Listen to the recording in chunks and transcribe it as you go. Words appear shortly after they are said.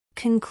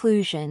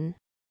Conclusion.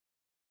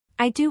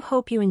 I do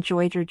hope you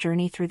enjoyed your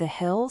journey through the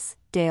hills,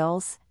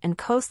 dales, and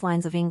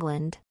coastlines of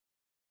England.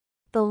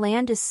 The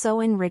land is so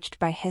enriched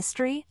by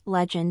history,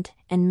 legend,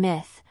 and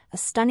myth, a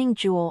stunning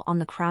jewel on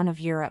the crown of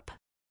Europe.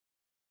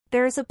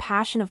 There is a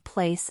passion of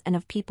place and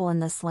of people in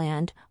this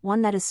land,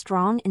 one that is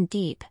strong and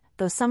deep,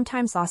 though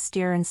sometimes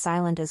austere and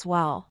silent as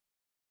well.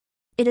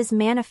 It is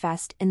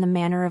manifest in the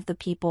manner of the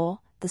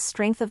people, the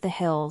strength of the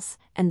hills,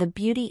 and the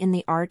beauty in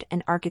the art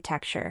and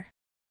architecture.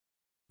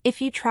 If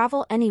you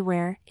travel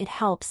anywhere, it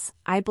helps,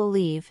 I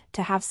believe,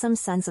 to have some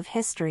sense of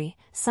history,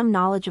 some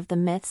knowledge of the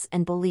myths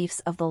and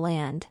beliefs of the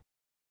land.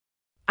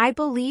 I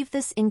believe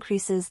this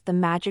increases the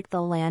magic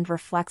the land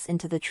reflects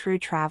into the true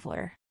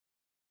traveler.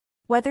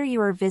 Whether you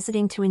are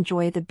visiting to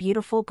enjoy the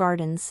beautiful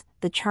gardens,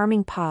 the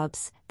charming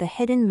pubs, the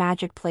hidden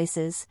magic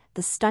places,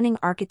 the stunning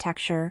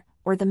architecture,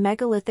 or the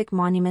megalithic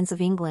monuments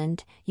of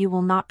England, you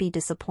will not be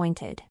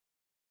disappointed.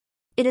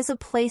 It is a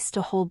place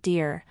to hold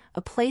dear,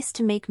 a place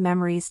to make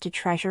memories to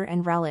treasure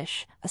and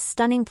relish, a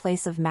stunning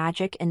place of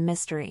magic and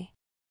mystery.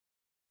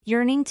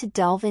 Yearning to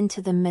delve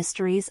into the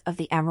mysteries of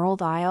the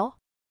Emerald Isle?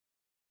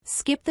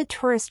 Skip the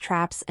tourist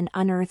traps and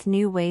unearth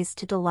new ways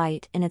to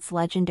delight in its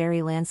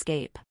legendary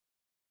landscape.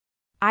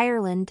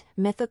 Ireland,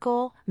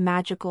 mythical,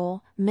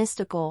 magical,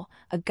 mystical,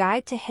 A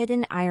Guide to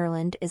Hidden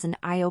Ireland is an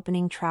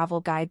eye-opening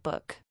travel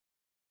guidebook.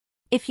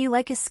 If you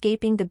like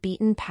escaping the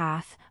beaten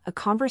path, a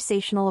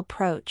conversational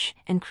approach,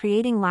 and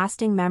creating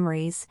lasting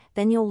memories,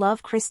 then you'll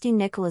love Christy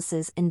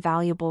Nicholas's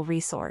invaluable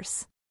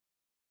resource.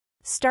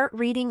 Start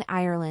reading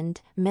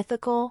Ireland,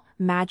 Mythical,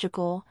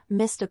 Magical,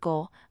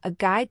 Mystical, A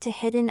Guide to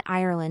Hidden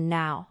Ireland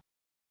now.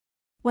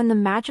 When the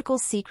magical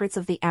secrets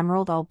of the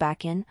Emerald Isle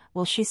beckon,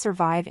 will she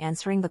survive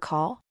answering the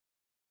call?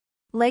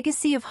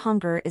 Legacy of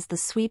Hunger is the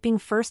sweeping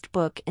first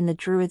book in the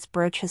Druid's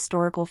Brooch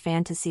historical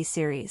fantasy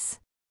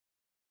series.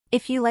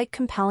 If you like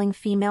compelling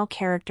female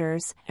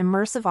characters,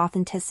 immersive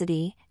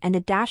authenticity, and a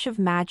dash of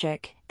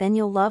magic, then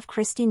you'll love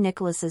Christy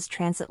Nicholas's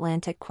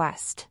transatlantic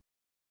quest.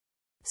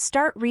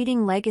 Start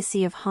reading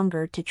Legacy of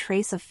Hunger to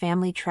trace a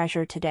family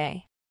treasure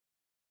today.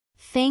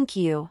 Thank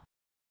you.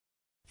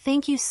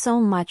 Thank you so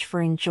much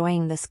for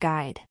enjoying this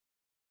guide.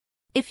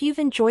 If you've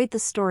enjoyed the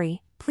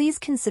story, please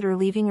consider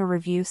leaving a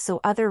review so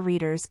other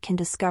readers can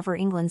discover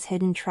England's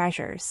hidden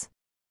treasures.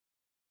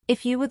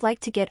 If you would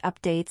like to get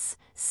updates,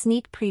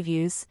 sneak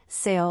previews,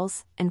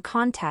 sales, and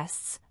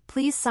contests,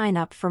 please sign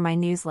up for my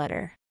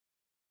newsletter.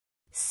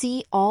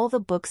 See all the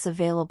books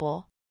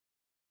available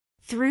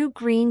through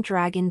Green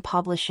Dragon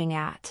Publishing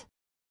at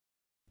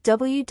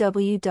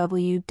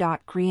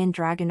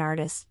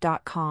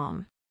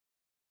www.greendragonartist.com.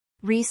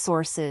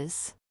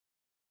 Resources.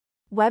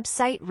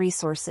 Website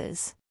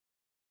resources.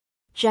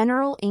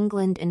 General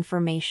England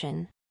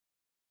information.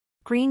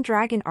 Green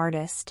Dragon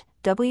Artist,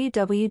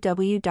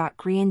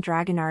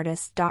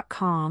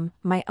 www.greendragonartist.com,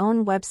 my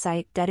own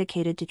website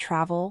dedicated to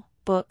travel,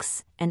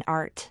 books, and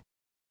art.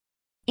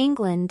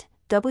 England,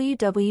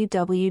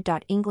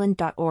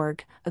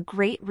 www.england.org, a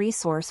great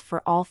resource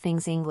for all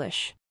things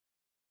English.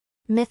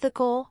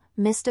 Mythical,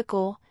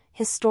 mystical,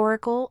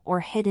 historical,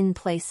 or hidden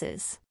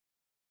places.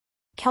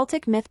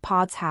 Celtic Myth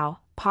Pods How,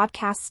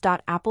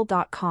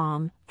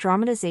 podcasts.apple.com,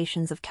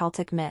 dramatizations of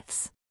Celtic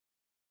myths.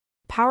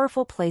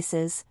 Powerful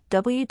Places,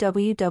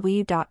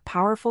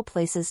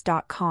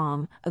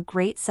 www.powerfulplaces.com, a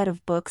great set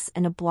of books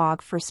and a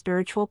blog for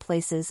spiritual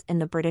places in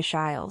the British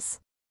Isles.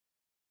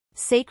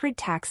 Sacred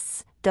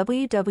Texts,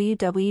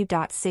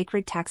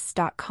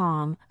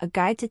 www.sacredtexts.com, a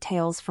guide to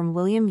tales from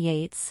William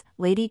Yeats,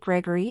 Lady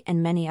Gregory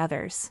and many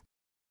others.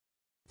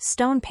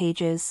 Stone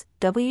Pages,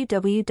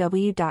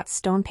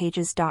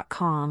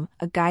 www.stonepages.com,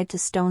 a guide to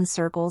stone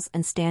circles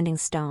and standing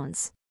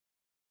stones.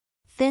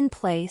 Thin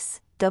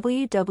Place,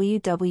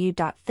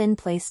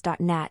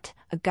 www.thinplace.net,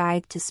 a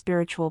guide to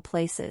spiritual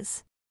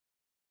places.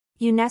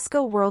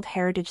 UNESCO World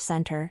Heritage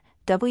Center,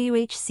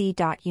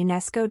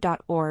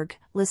 whc.unesco.org,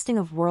 listing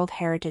of World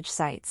Heritage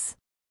Sites.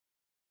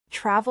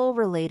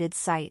 Travel-related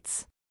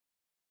sites.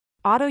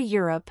 Auto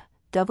Europe,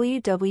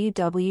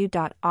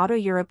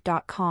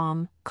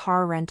 www.autoeurope.com,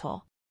 car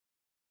rental.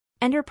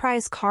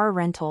 Enterprise Car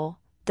Rental,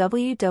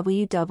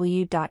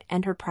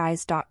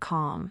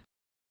 www.enterprise.com.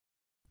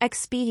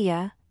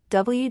 Expedia,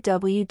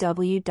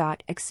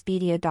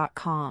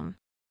 www.expedia.com.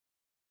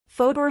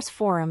 Fodor's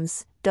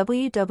Forums,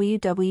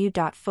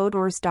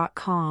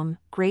 www.fodors.com,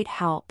 great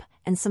help,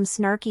 and some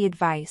snarky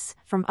advice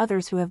from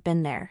others who have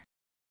been there.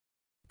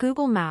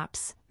 Google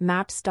Maps,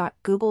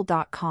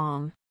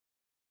 maps.google.com.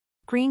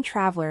 Green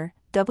Traveler,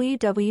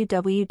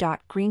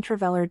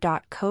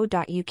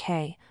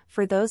 www.greentraveler.co.uk,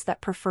 for those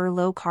that prefer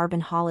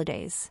low-carbon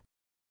holidays.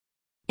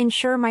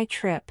 Insure My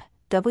Trip,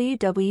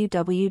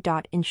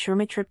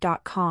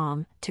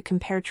 www.insureMyTrip.com, to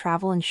compare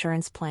travel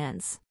insurance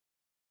plans.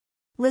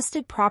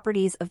 Listed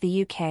properties of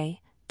the UK,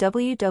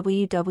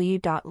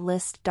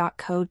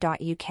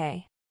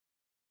 www.list.co.uk.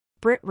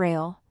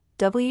 BritRail,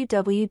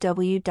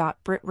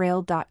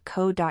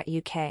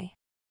 www.britrail.co.uk.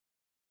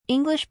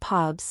 English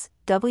pubs,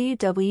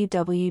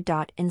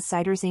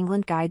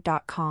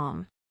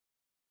 www.insidersenglandguide.com.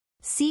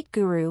 Seat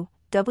Guru,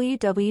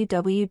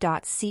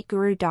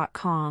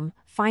 www.seatguru.com,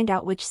 find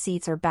out which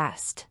seats are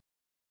best.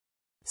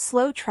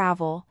 Slow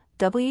travel,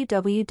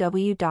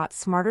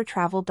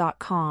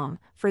 www.smartertravel.com,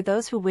 for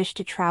those who wish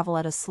to travel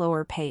at a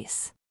slower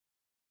pace.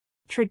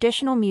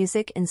 Traditional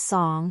music and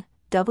song,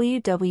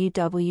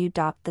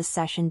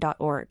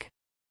 www.thesession.org.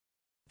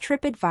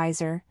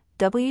 TripAdvisor,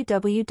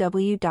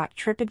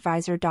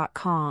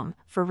 www.tripadvisor.com,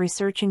 for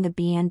researching the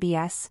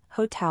BNBS,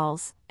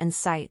 hotels, and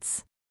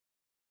sites.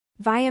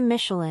 Via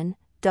Michelin,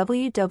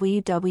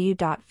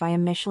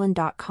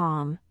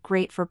 www.viamichelin.com,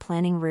 great for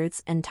planning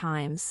routes and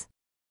times.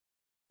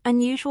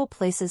 Unusual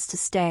places to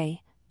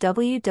stay,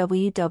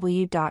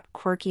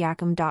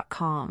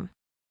 www.quirkyacom.com.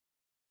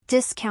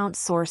 Discount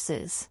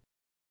sources.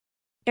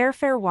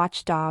 Airfare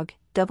Watchdog,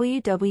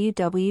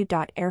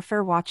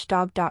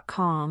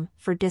 www.airfarewatchdog.com,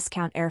 for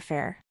discount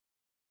airfare.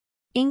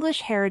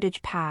 English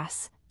Heritage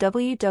Pass,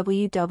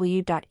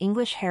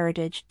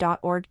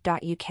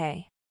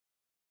 www.englishheritage.org.uk.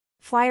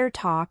 Flyer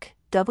Talk,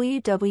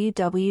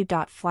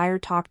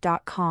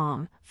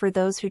 www.flyertalk.com, for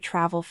those who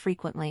travel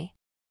frequently.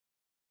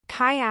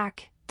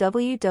 Kayak,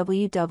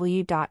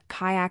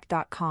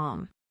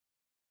 www.kayak.com.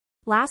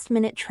 Last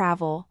Minute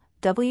Travel,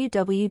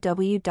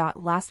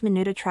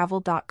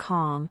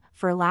 www.lastminutetravel.com,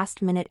 for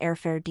last-minute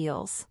airfare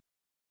deals.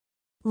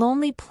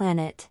 Lonely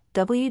Planet,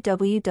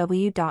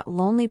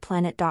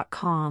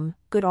 www.lonelyplanet.com,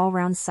 good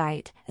all-round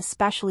site,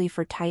 especially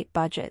for tight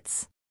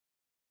budgets.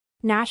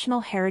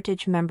 National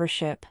Heritage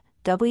Membership,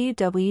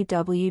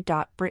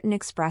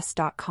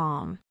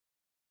 www.britainexpress.com.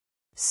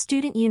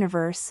 Student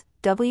Universe,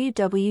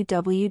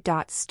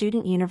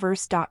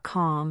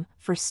 www.studentuniverse.com,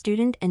 for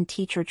student and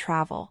teacher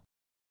travel.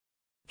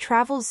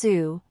 Travel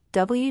Zoo,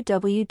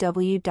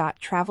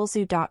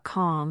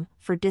 www.travelzoo.com,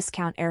 for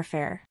discount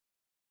airfare.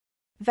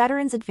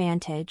 Veterans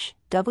Advantage,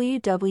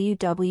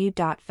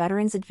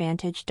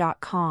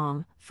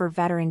 www.veteransadvantage.com, for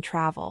veteran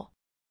travel.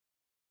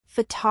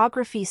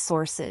 Photography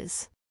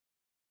sources.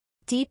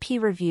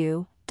 DP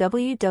Review,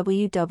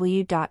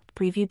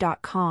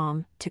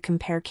 www.preview.com, to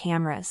compare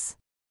cameras.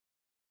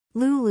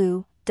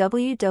 Lulu,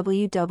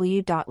 www.lulu.com,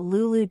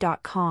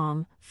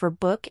 for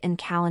book and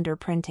calendar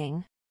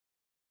printing.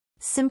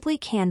 Simply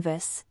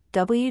Canvas,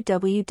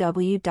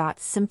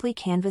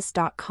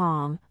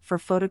 www.simplycanvas.com, for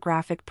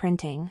photographic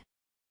printing.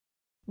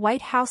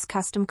 White House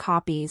Custom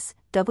Copies,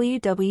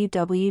 www.whcc.com,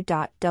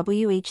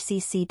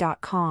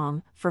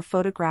 for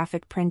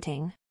photographic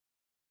printing.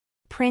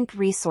 Print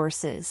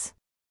resources.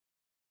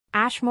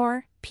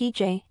 Ashmore,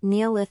 P.J.,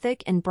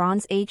 Neolithic and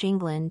Bronze Age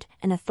England,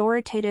 an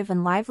authoritative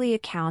and lively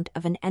account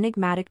of an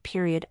enigmatic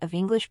period of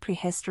English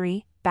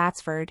prehistory,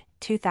 Batsford,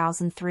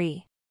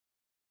 2003.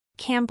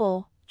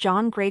 Campbell,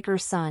 John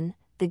Gregerson,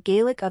 The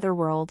Gaelic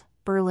Otherworld,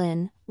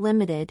 Berlin,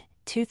 Limited,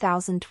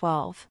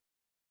 2012.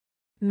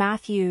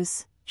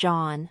 Matthews,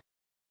 John.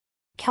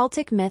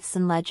 Celtic Myths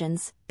and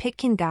Legends,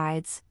 Pitkin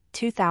Guides,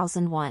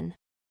 2001.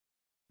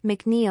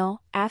 McNeil,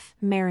 F.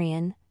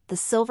 Marion, The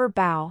Silver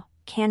Bow,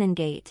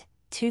 Canongate,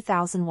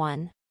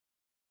 2001.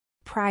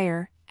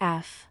 Pryor,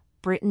 F.,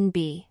 Britain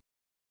B.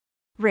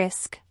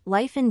 Risk,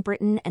 Life in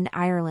Britain and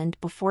Ireland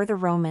Before the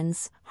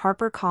Romans,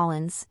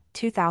 HarperCollins,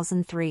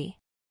 2003.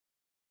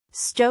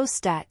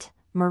 Stowstedt,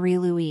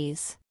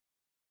 Marie-Louise.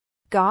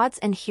 Gods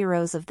and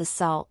Heroes of the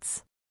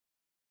Celts.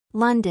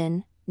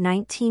 London,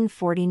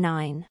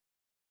 1949.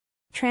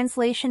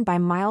 Translation by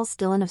Miles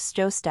Dillon of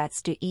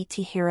Stowstedt's Du et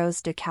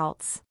Heroes de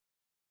Celts.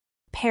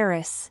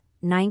 Paris,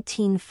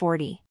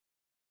 1940.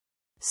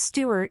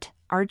 Stewart,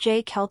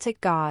 R.J. Celtic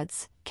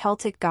Gods,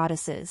 Celtic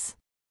Goddesses.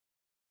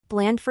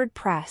 Blandford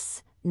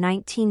Press,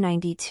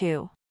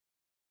 1992.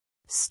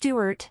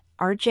 Stewart,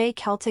 R.J.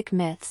 Celtic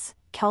Myths,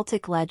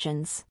 Celtic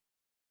Legends.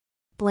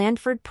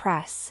 Blandford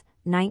Press,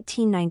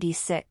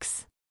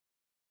 1996.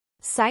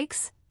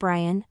 Sykes,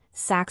 Brian,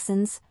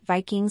 Saxons,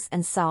 Vikings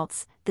and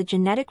Celts, The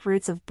Genetic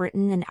Roots of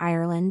Britain and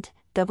Ireland,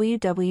 W.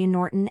 W.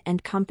 Norton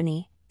and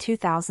Company,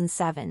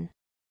 2007.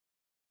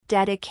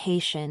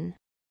 Dedication.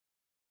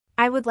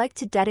 I would like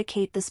to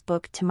dedicate this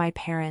book to my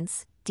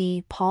parents,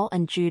 D. Paul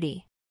and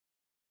Judy.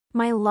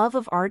 My love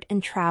of art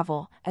and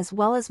travel, as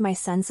well as my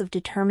sense of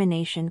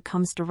determination,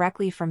 comes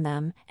directly from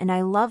them, and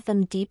I love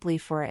them deeply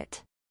for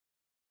it.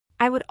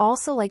 I would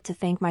also like to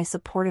thank my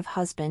supportive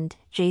husband,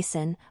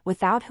 Jason,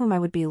 without whom I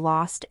would be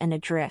lost and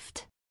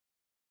adrift.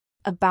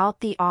 About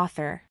the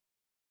author.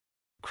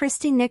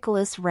 Christy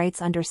Nicholas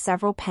writes under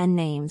several pen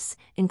names,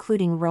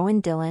 including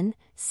Rowan Dillon,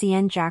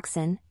 C.N.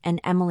 Jackson, and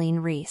Emmeline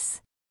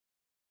Reese.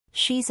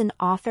 She's an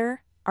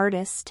author,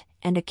 artist,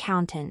 and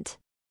accountant.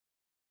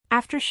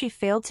 After she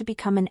failed to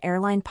become an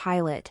airline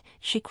pilot,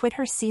 she quit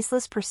her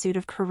ceaseless pursuit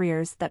of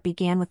careers that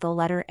began with the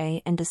letter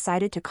A and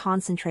decided to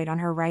concentrate on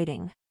her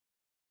writing.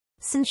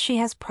 Since she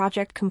has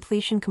project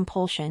completion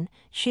compulsion,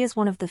 she is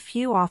one of the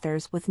few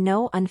authors with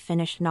no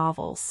unfinished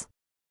novels.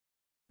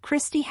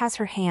 Christy has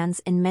her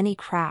hands in many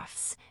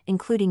crafts,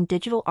 including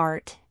digital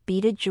art,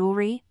 beaded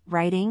jewelry,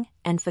 writing,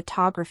 and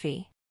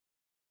photography.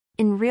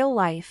 In real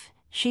life,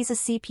 she's a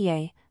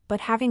CPA,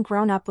 but having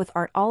grown up with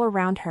art all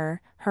around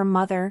her, her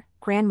mother,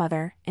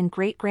 grandmother, and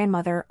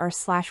great-grandmother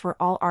were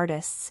all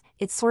artists.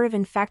 It sort of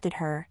infected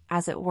her,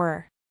 as it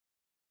were.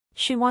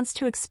 She wants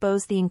to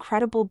expose the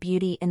incredible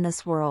beauty in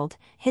this world,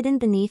 hidden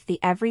beneath the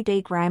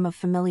everyday grime of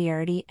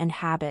familiarity and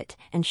habit,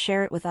 and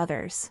share it with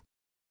others.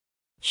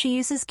 She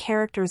uses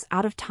characters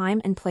out of time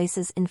and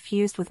places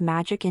infused with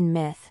magic and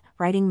myth,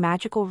 writing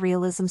magical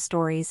realism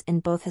stories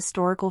in both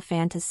historical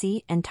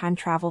fantasy and time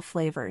travel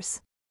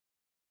flavors.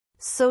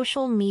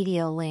 Social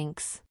media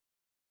links.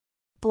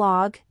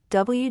 Blog,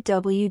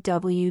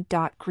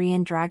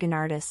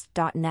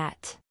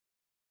 www.griandragonartist.net.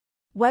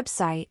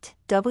 Website,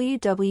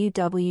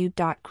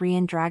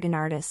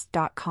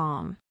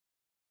 www.griandragonartist.com.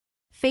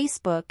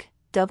 Facebook,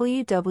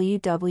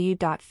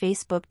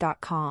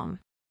 www.facebook.com.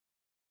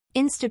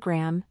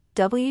 Instagram,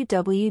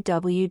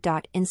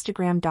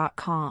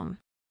 www.instagram.com.